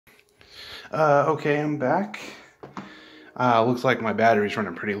Okay, I'm back. Looks like my battery's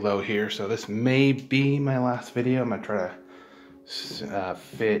running pretty low here, so this may be my last video. I'm gonna try to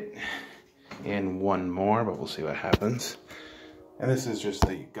fit in one more, but we'll see what happens. And this is just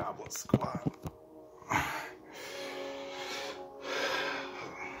the Goblet Squat.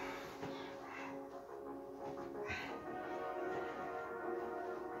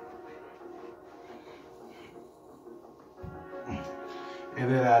 And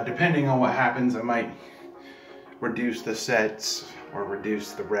then depending on what happens, I might reduce the sets or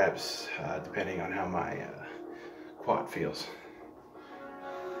reduce the reps depending on how my quad feels.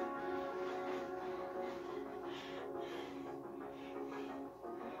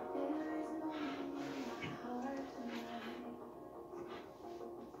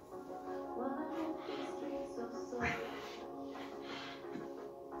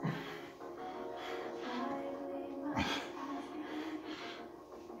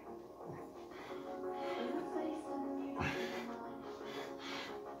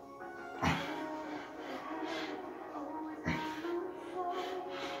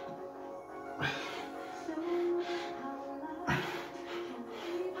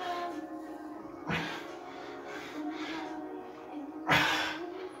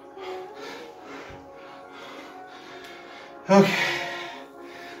 Okay,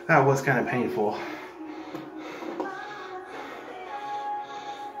 that was kind of painful.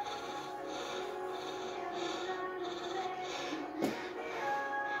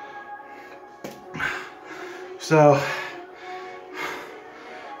 So,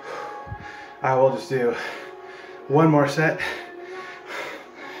 I will just do one more set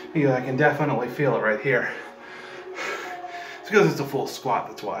because I can definitely feel it right here. It's because it's a full squat,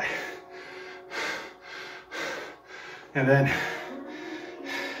 that's why. And then I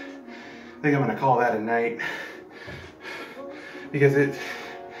think I'm gonna call that a night because it's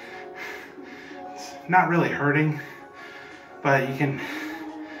not really hurting, but you can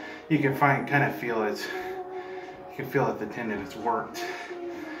kind of feel it. You can feel that the tendon is worked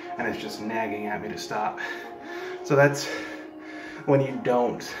and it's just nagging at me to stop. So that's when you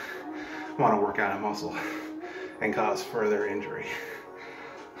don't want to work out a muscle and cause further injury.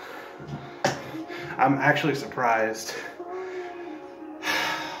 I'm actually surprised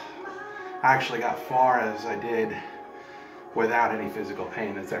I actually got far as I did without any physical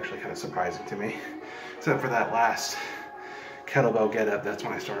pain. That's actually kind of surprising to me. Except for that last kettlebell get up, that's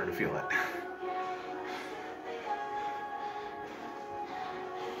when I started to feel it.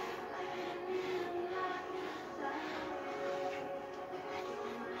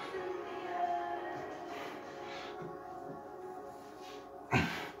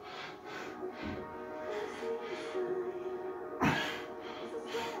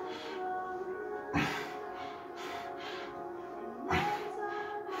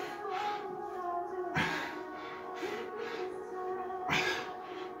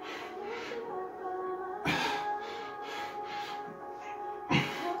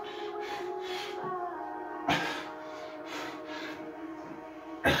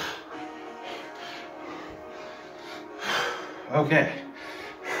 Okay.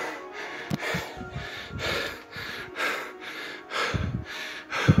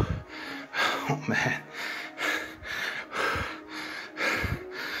 Oh man.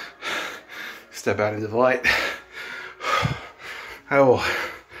 Step out into the light. I will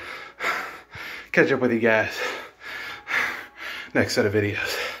catch up with you guys next set of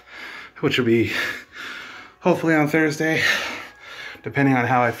videos, which will be hopefully on Thursday, depending on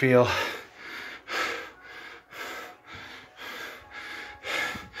how I feel.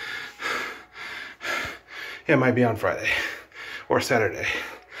 It might be on Friday or Saturday.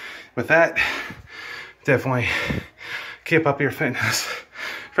 With that, definitely keep up your fitness.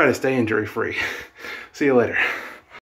 Try to stay injury free. See you later.